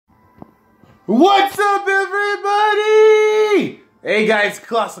What's up, everybody? Hey guys,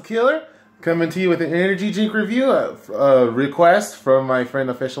 Colossal Killer coming to you with an energy drink review. A request from my friend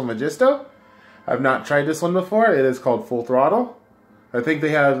Official Magisto. I've not tried this one before. It is called Full Throttle. I think they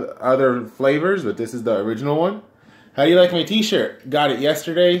have other flavors, but this is the original one. How do you like my t-shirt? Got it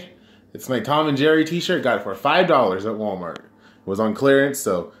yesterday. It's my Tom and Jerry t-shirt. Got it for $5 at Walmart. It was on clearance,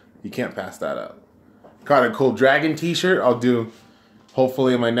 so you can't pass that up. Got a cool dragon t-shirt I'll do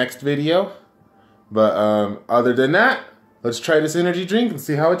hopefully in my next video. But other than that, let's try this energy drink and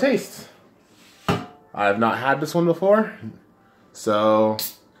see how it tastes. I have not had this one before, so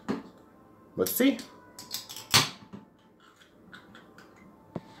let's see.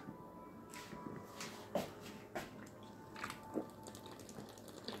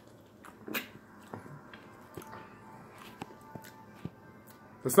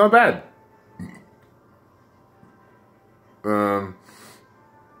 It's not bad.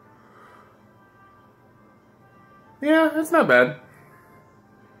 Yeah, it's not bad.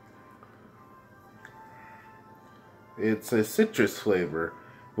 It's a citrus flavor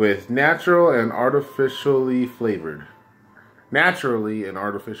with natural and artificially flavored. Naturally and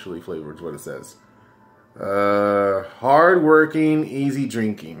artificially flavored is what it says. Hard-working, easy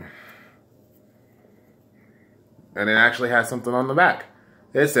drinking. And it actually has something on the back.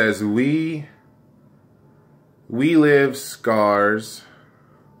 It says, we live scars,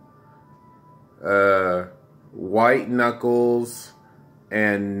 white knuckles,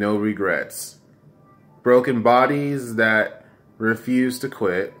 and no regrets. Broken bodies that refuse to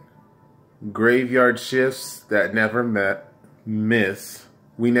quit. Graveyard shifts that never miss.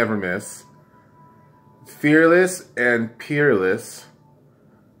 We never miss. Fearless and peerless.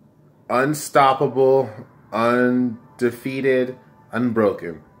 Unstoppable, undefeated,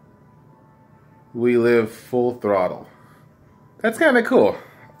 unbroken. We live full throttle. That's kind of cool.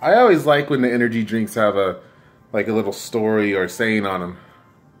 I always like when the energy drinks have a little story or saying on them.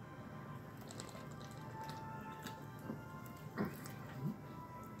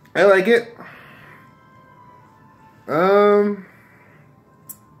 I like it. I'm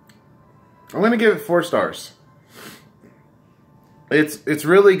gonna give it 4 stars. It's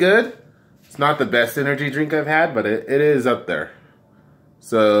really good. It's not the best energy drink I've had, but it is up there.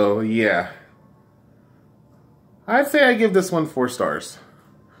 So yeah, I'd say I give this one 4 stars.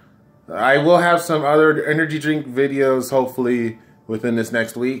 I will have some other energy drink videos hopefully within this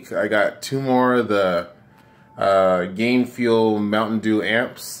next week. I got 2 more of the Game Fuel Mountain Dew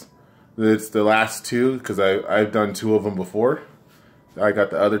Amps. It's the last 2 because I've done 2 of them before. I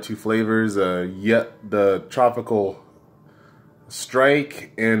got the other 2 flavors, the Tropical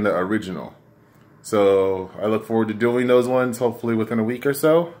Strike and the Original. So I look forward to doing those ones hopefully within a week or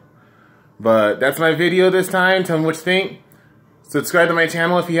so. But that's my video this time. Tell me what you think. Subscribe to my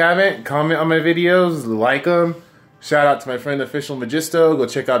channel if you haven't. Comment on my videos. Like them. Shout out to my friend Official Magisto. Go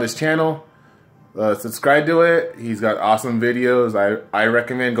check out his channel. Subscribe to it. He's got awesome videos. I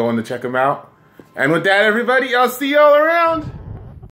recommend going to check him out. And with that, everybody, I'll see y'all around.